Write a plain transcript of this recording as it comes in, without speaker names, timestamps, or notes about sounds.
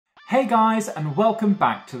Hey guys, and welcome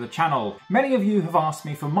back to the channel. Many of you have asked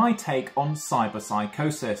me for my take on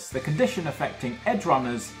cyberpsychosis, the condition affecting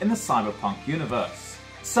edgerunners in the cyberpunk universe.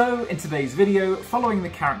 So in today's video, following the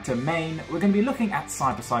character Maine, we're going to be looking at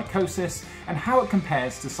cyberpsychosis and how it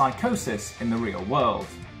compares to psychosis in the real world.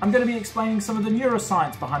 I'm going to be explaining some of the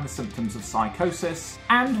neuroscience behind the symptoms of psychosis,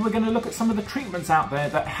 and we're going to look at some of the treatments out there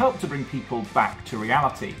that help to bring people back to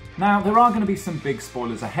reality. Now, there are going to be some big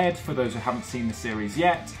spoilers ahead for those who haven't seen the series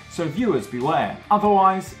yet, so viewers beware.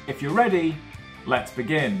 Otherwise, if you're ready, let's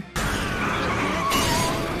begin.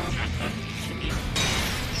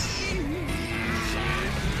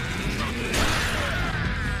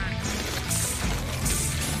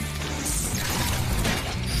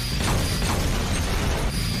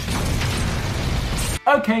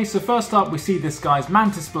 Okay, so first up we see this guy's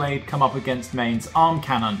Mantis blade come up against Maine's arm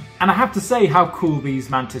cannon. And I have to say how cool these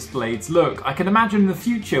Mantis blades look. I can imagine in the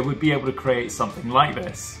future we'd be able to create something like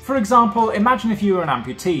this. For example, imagine if you were an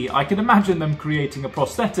amputee, I can imagine them creating a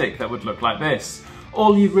prosthetic that would look like this.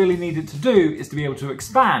 All you really needed to do is to be able to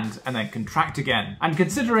expand and then contract again. And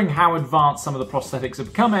considering how advanced some of the prosthetics are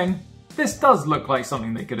becoming, this does look like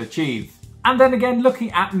something they could achieve. And then again,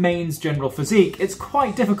 looking at Maine's general physique, it's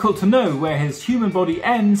quite difficult to know where his human body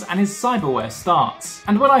ends and his cyberware starts.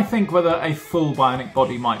 And when I think whether a full bionic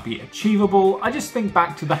body might be achievable, I just think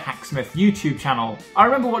back to the Hacksmith YouTube channel. I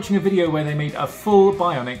remember watching a video where they made a full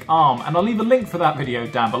bionic arm, and I'll leave a link for that video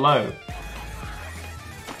down below.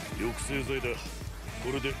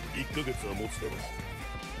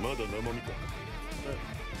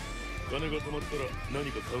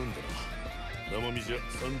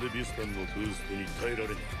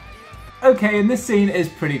 Okay, and this scene is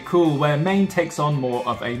pretty cool, where Maine takes on more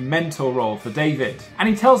of a mentor role for David. And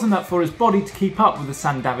he tells him that for his body to keep up with the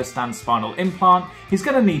Sandavistan spinal implant, he's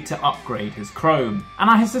going to need to upgrade his chrome. And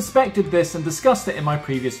I had suspected this and discussed it in my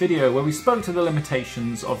previous video, where we spoke to the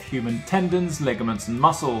limitations of human tendons, ligaments and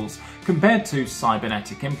muscles, compared to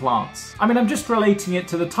cybernetic implants. I mean, I'm just relating it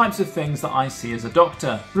to the types of things that I see as a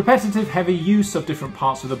doctor. Repetitive heavy use of different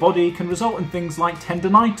parts of the body can result in things like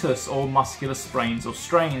tendinitis or muscular sprains or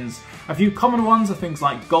strains. A few common ones are things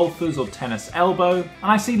like golfers or tennis elbow,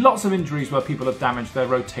 and I see lots of injuries where people have damaged their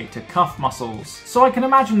rotator cuff muscles. So I can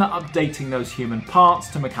imagine that updating those human parts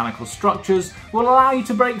to mechanical structures will allow you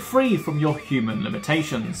to break free from your human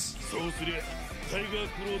limitations.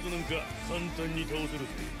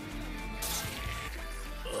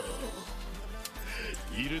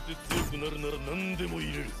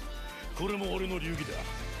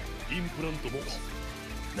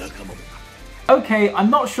 Okay, I'm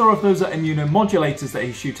not sure if those are immunomodulators that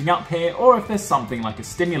he's shooting up here, or if there's something like a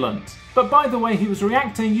stimulant. But by the way he was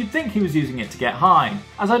reacting, you'd think he was using it to get high,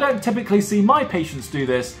 as I don't typically see my patients do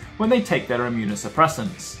this when they take their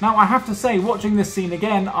immunosuppressants. Now I have to say, watching this scene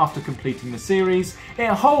again after completing the series, it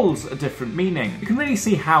holds a different meaning. You can really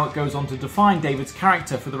see how it goes on to define David's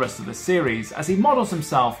character for the rest of the series, as he models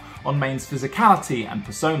himself on Maine's physicality and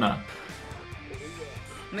persona.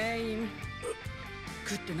 Maine.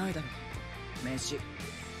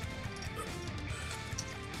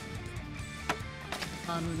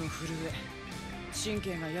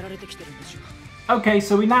 Okay,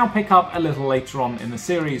 so we now pick up a little later on in the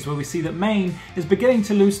series where we see that Maine is beginning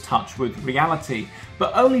to lose touch with reality,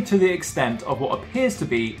 but only to the extent of what appears to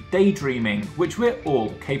be daydreaming, which we're all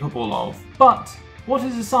capable of. But what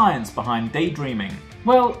is the science behind daydreaming?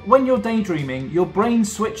 Well, when you're daydreaming, your brain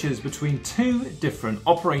switches between two different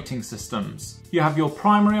operating systems. You have your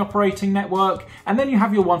primary operating network, and then you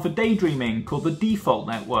have your one for daydreaming called the default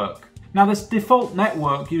network. Now this default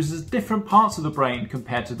network uses different parts of the brain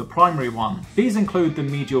compared to the primary one. These include the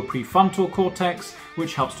medial prefrontal cortex,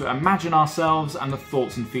 which helps to imagine ourselves and the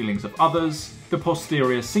thoughts and feelings of others, the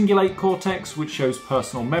posterior cingulate cortex, which shows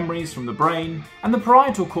personal memories from the brain, and the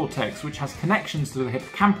parietal cortex, which has connections to the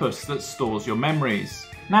hippocampus that stores your memories.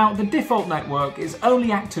 Now, the default network is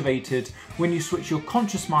only activated when you switch your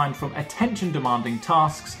conscious mind from attention-demanding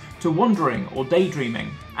tasks to wandering or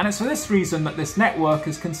daydreaming. And it's for this reason that this network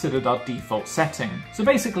is considered our default setting. So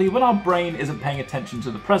basically, when our brain isn't paying attention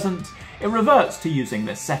to the present, it reverts to using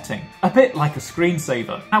this setting. A bit like a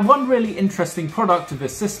screensaver. Now, one really interesting product of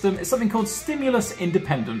this system is something called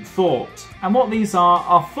stimulus-independent thought. And what these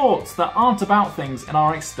are thoughts that aren't about things in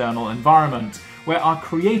our external environment, where our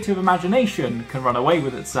creative imagination can run away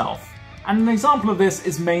with itself. And an example of this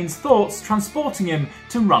is Maine's thoughts transporting him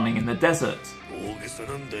to running in the desert.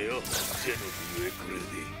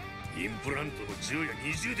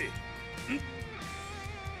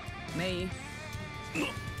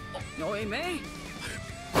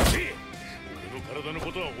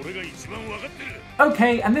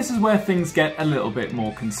 Okay, and this is where things get a little bit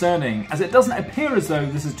more concerning, as it doesn't appear as though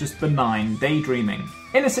this is just benign daydreaming.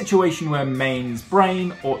 In a situation where Maine's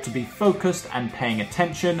brain ought to be focused and paying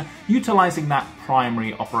attention, utilising that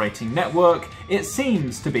primary operating network, it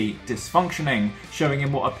seems to be dysfunctioning, showing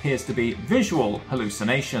him what appears to be visual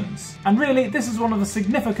hallucinations. And really, this is one of the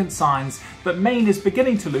significant signs that Maine is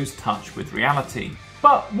beginning to lose touch with reality.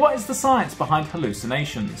 But what is the science behind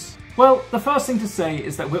hallucinations? Well, the first thing to say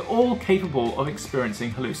is that we're all capable of experiencing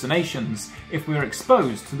hallucinations if we're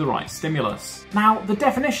exposed to the right stimulus. Now, the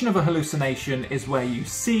definition of a hallucination is where you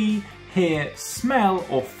see, hear, smell,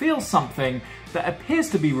 or feel something that appears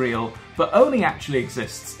to be real but only actually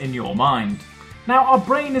exists in your mind. Now, our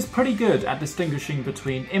brain is pretty good at distinguishing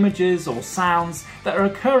between images or sounds that are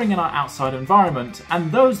occurring in our outside environment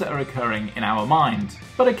and those that are occurring in our mind.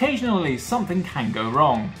 But occasionally something can go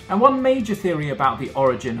wrong. And one major theory about the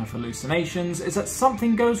origin of hallucinations is that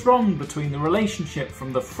something goes wrong between the relationship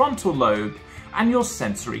from the frontal lobe and your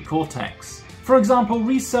sensory cortex. For example,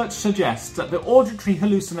 research suggests that the auditory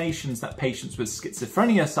hallucinations that patients with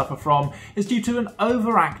schizophrenia suffer from is due to an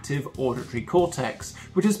overactive auditory cortex,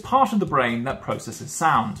 which is part of the brain that processes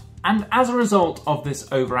sound. And as a result of this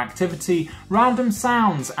overactivity, random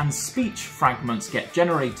sounds and speech fragments get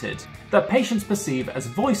generated that patients perceive as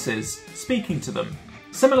voices speaking to them.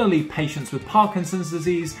 Similarly, patients with Parkinson's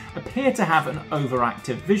disease appear to have an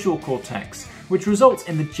overactive visual cortex, which results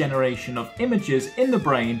in the generation of images in the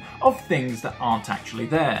brain of things that aren't actually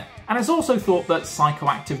there. And it's also thought that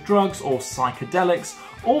psychoactive drugs or psychedelics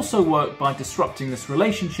also work by disrupting this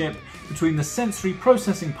relationship between the sensory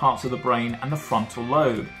processing parts of the brain and the frontal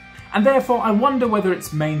lobe. And therefore, I wonder whether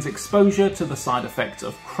it's Maine's exposure to the side effects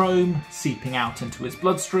of chrome seeping out into his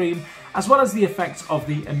bloodstream, as well as the effects of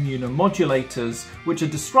the immunomodulators, which are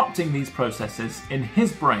disrupting these processes in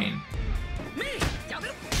his brain.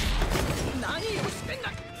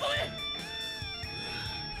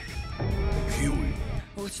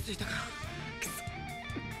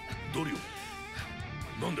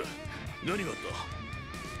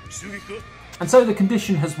 And so the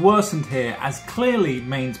condition has worsened here, as clearly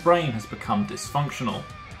Maine's brain has become dysfunctional.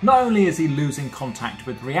 Not only is he losing contact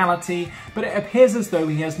with reality, but it appears as though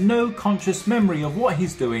he has no conscious memory of what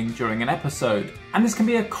he's doing during an episode. And this can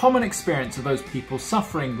be a common experience of those people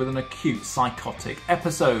suffering with an acute psychotic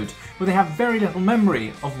episode, where they have very little memory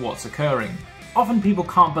of what's occurring. Often people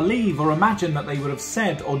can't believe or imagine that they would have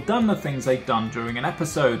said or done the things they've done during an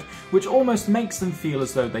episode, which almost makes them feel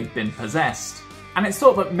as though they've been possessed. And it's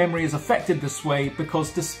thought that memory is affected this way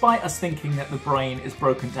because despite us thinking that the brain is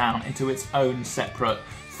broken down into its own separate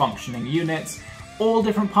functioning units, all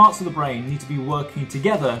different parts of the brain need to be working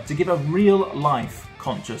together to give a real life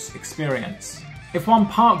conscious experience. If one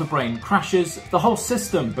part of the brain crashes, the whole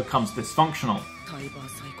system becomes dysfunctional.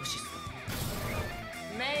 Cyberpsychosis.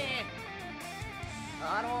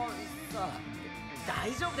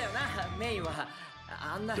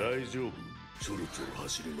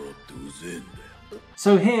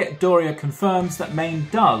 So here, Doria confirms that Maine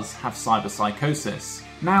does have cyberpsychosis.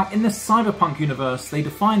 Now, in the Cyberpunk universe, they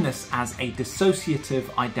define this as a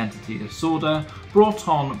dissociative identity disorder brought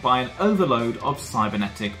on by an overload of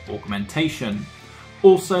cybernetic augmentation.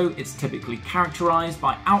 Also, it's typically characterised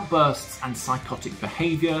by outbursts and psychotic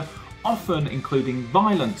behaviour, often including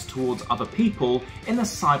violence towards other people in the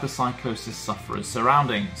cyberpsychosis sufferer's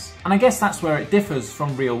surroundings. And I guess that's where it differs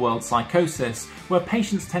from real-world psychosis, where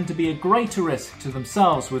patients tend to be a greater risk to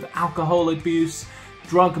themselves with alcohol abuse,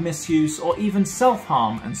 drug misuse, or even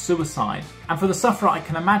self-harm and suicide. And for the sufferer, I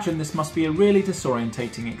can imagine this must be a really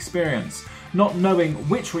disorientating experience, not knowing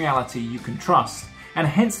which reality you can trust, and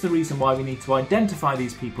hence the reason why we need to identify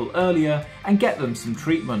these people earlier and get them some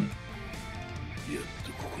treatment.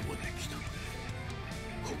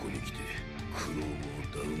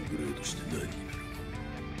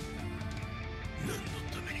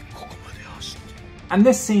 And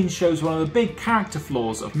this scene shows one of the big character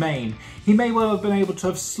flaws of Maine. He may well have been able to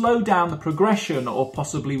have slowed down the progression or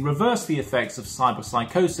possibly reversed the effects of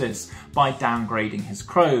cyberpsychosis by downgrading his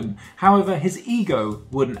chrome. However, his ego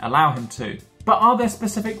wouldn't allow him to. But are there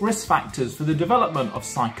specific risk factors for the development of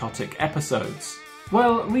psychotic episodes?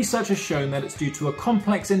 Well, research has shown that it's due to a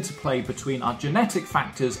complex interplay between our genetic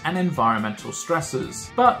factors and environmental stressors.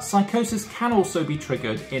 But psychosis can also be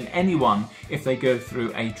triggered in anyone if they go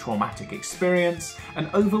through a traumatic experience, an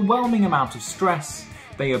overwhelming amount of stress,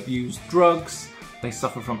 they abuse drugs, they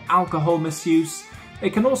suffer from alcohol misuse.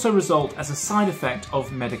 It can also result as a side effect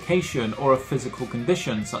of medication or a physical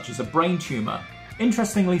condition such as a brain tumour.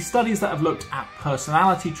 Interestingly, studies that have looked at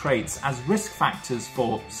personality traits as risk factors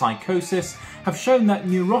for psychosis have shown that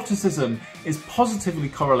neuroticism is positively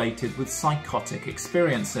correlated with psychotic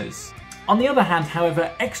experiences. On the other hand,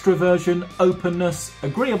 however, extroversion, openness,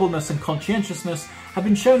 agreeableness and conscientiousness have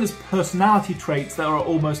been shown as personality traits that are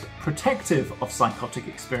almost protective of psychotic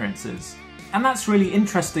experiences. And that's really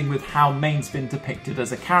interesting with how Maine's been depicted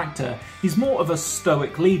as a character. He's more of a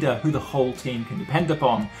stoic leader who the whole team can depend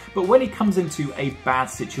upon, but when he comes into a bad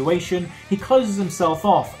situation, he closes himself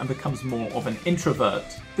off and becomes more of an introvert.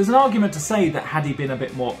 There's an argument to say that had he been a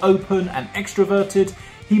bit more open and extroverted,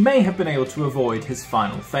 he may have been able to avoid his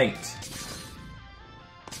final fate.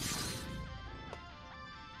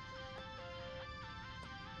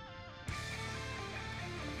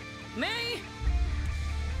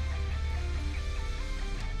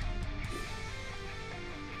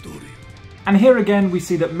 And here again we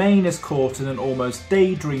see that Maine is caught in an almost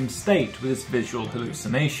daydream state with his visual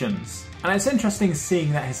hallucinations. And it's interesting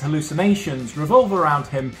seeing that his hallucinations revolve around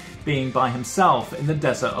him being by himself in the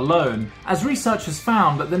desert alone, as research has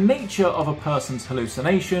found that the nature of a person's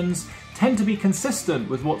hallucinations tend to be consistent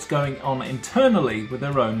with what's going on internally with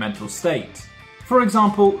their own mental state. For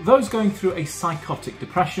example, those going through a psychotic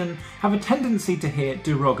depression have a tendency to hear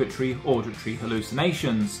derogatory auditory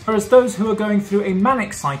hallucinations, whereas those who are going through a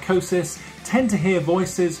manic psychosis tend to hear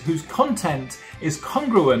voices whose content is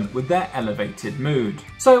congruent with their elevated mood.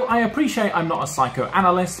 So I appreciate I'm not a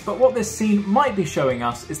psychoanalyst, but what this scene might be showing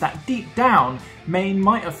us is that deep down, Maine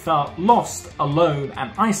might have felt lost, alone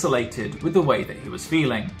and isolated with the way that he was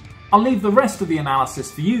feeling. I'll leave the rest of the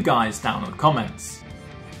analysis for you guys down in the comments.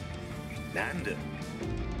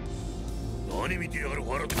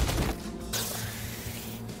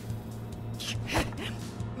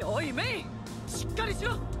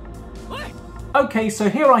 Okay, so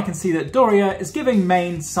here I can see that Doria is giving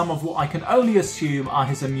Maine some of what I can only assume are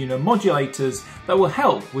his immunomodulators that will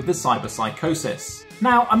help with the cyberpsychosis.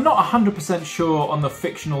 Now, I'm not 100% sure on the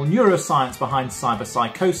fictional neuroscience behind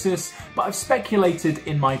cyberpsychosis, but I've speculated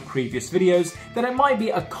in my previous videos that it might be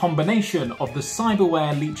a combination of the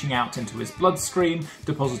cyberware leaching out into his bloodstream,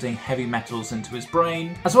 depositing heavy metals into his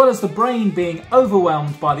brain, as well as the brain being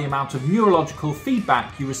overwhelmed by the amount of neurological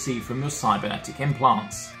feedback you receive from your cybernetic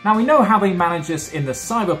implants. Now, we know how they manage this in the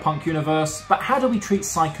cyberpunk universe, but how do we treat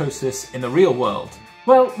psychosis in the real world?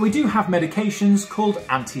 Well, we do have medications called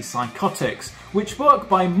antipsychotics, which work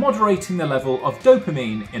by moderating the level of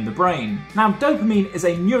dopamine in the brain. Now, dopamine is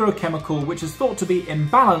a neurochemical which is thought to be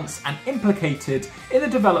imbalanced and implicated in the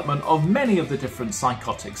development of many of the different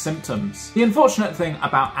psychotic symptoms. The unfortunate thing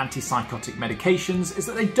about antipsychotic medications is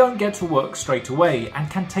that they don't get to work straight away and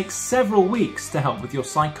can take several weeks to help with your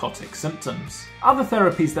psychotic symptoms. Other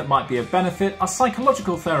therapies that might be of benefit are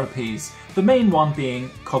psychological therapies, the main one being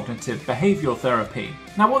cognitive behavioural therapy.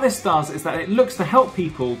 Now, what this does is that it looks to help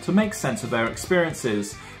people to make sense of their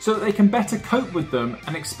experiences so that they can better cope with them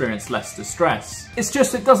and experience less distress. It's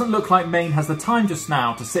just it doesn't look like Maine has the time just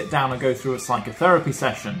now to sit down and go through a psychotherapy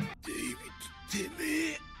session.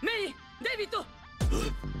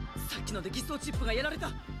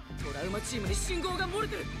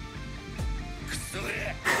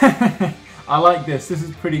 I like this, this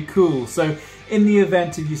is pretty cool. So, in the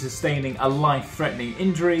event of you sustaining a life-threatening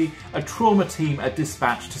injury, a trauma team are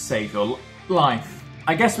dispatched to save your life.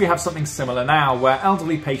 I guess we have something similar now, where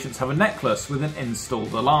elderly patients have a necklace with an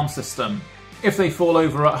installed alarm system. If they fall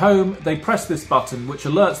over at home, they press this button which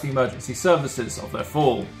alerts the emergency services of their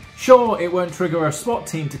fall. Sure, it won't trigger a SWAT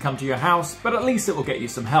team to come to your house, but at least it will get you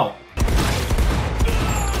some help.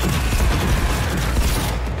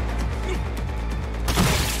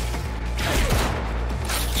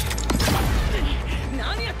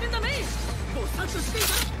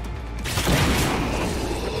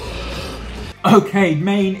 Okay,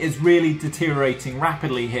 Maine is really deteriorating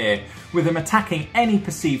rapidly here, with him attacking any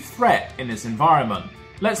perceived threat in his environment.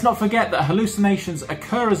 Let's not forget that hallucinations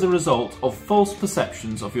occur as a result of false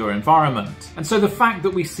perceptions of your environment. And so the fact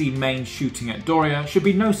that we see Maine shooting at Doria should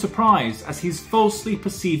be no surprise, as he's falsely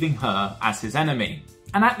perceiving her as his enemy.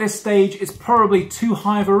 And at this stage, it's probably too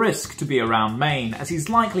high of a risk to be around Maine, as he's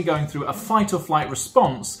likely going through a fight or flight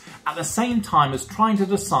response at the same time as trying to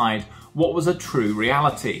decide what was a true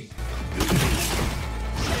reality.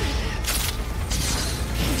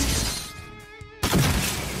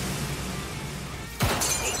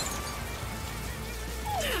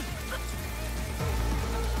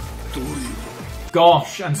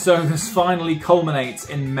 Gosh, and so this finally culminates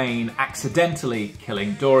in Maine accidentally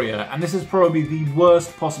killing Doria, and this is probably the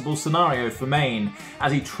worst possible scenario for Maine,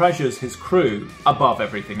 as he treasures his crew above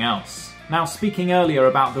everything else. Now, speaking earlier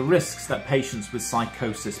about the risks that patients with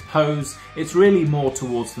psychosis pose, it's really more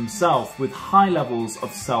towards themselves, with high levels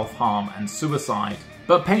of self-harm and suicide.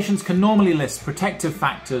 But patients can normally list protective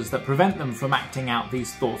factors that prevent them from acting out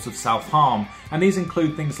these thoughts of self-harm, and these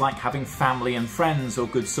include things like having family and friends or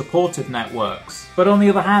good supportive networks. But on the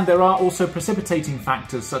other hand, there are also precipitating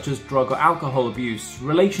factors such as drug or alcohol abuse,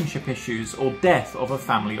 relationship issues, or death of a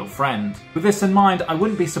family or friend. With this in mind, I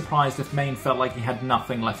wouldn't be surprised if Maine felt like he had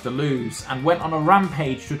nothing left to lose and went on a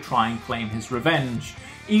rampage to try and claim his revenge,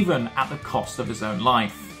 even at the cost of his own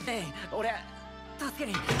life. Hey,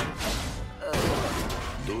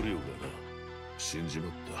 努力がな、死んじま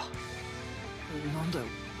った。なんだよ、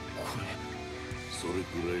これ。それ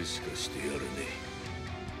くらいしかしてやれね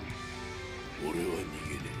え。俺は逃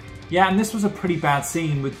げねえ。 Yeah, and this was a pretty bad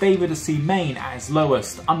scene, with David as see Maine at his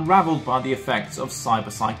lowest, unravelled by the effects of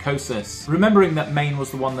cyberpsychosis. Remembering that Maine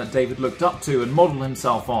was the one that David looked up to and modelled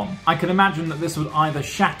himself on, I can imagine that this would either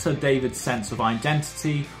shatter David's sense of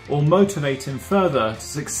identity or motivate him further to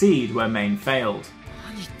succeed where Maine failed.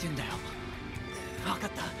 何言ってんだよ。分かっ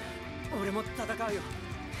た。俺も戦うよ。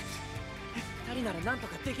二人ならなんと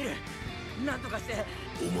かできる。なんとかして。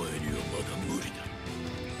お前にはまだ無理だ。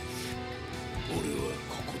俺は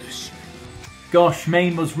ここで死ぬ。 Gosh,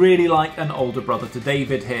 Maine was really like an older brother to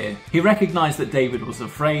David here. He recognised that David was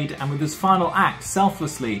afraid, and with his final act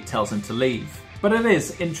selflessly tells him to leave. But it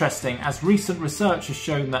is interesting, as recent research has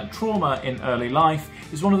shown that trauma in early life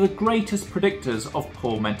is one of the greatest predictors of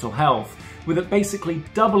poor mental health, with it basically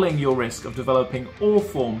doubling your risk of developing all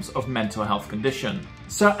forms of mental health condition.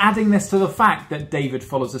 So adding this to the fact that David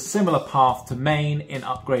follows a similar path to Maine in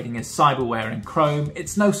upgrading his cyberware in Chrome,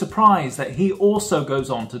 it's no surprise that he also goes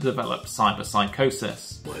on to develop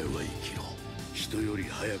cyberpsychosis. お前は生きろ。人より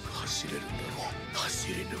速く走れるんだろう。走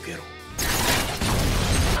り抜けろ。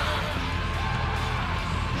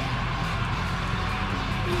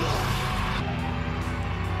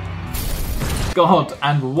 God,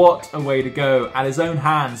 and what a way to go, at his own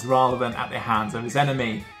hands rather than at the hands of his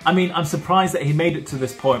enemy. I mean, I'm surprised that he made it to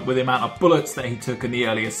this point with the amount of bullets that he took in the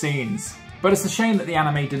earlier scenes. But it's a shame that the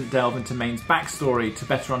anime didn't delve into Maine's backstory to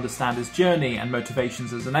better understand his journey and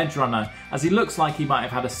motivations as an edgerunner, as he looks like he might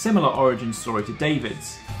have had a similar origin story to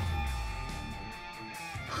David's.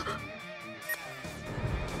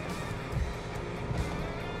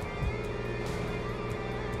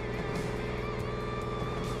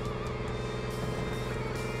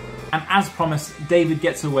 And as promised, David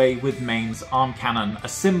gets away with Maine's arm cannon, a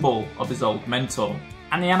symbol of his old mentor.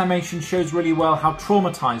 And the animation shows really well how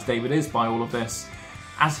traumatised David is by all of this,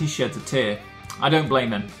 as he sheds a tear. I don't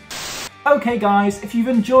blame him. Okay guys, if you've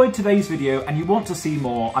enjoyed today's video and you want to see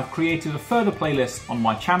more, I've created a further playlist on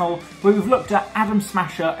my channel where we've looked at Adam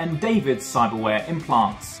Smasher and David's cyberware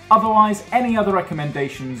implants. Otherwise, any other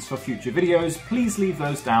recommendations for future videos, please leave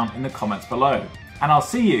those down in the comments below. And I'll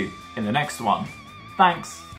see you in the next one. Thanks.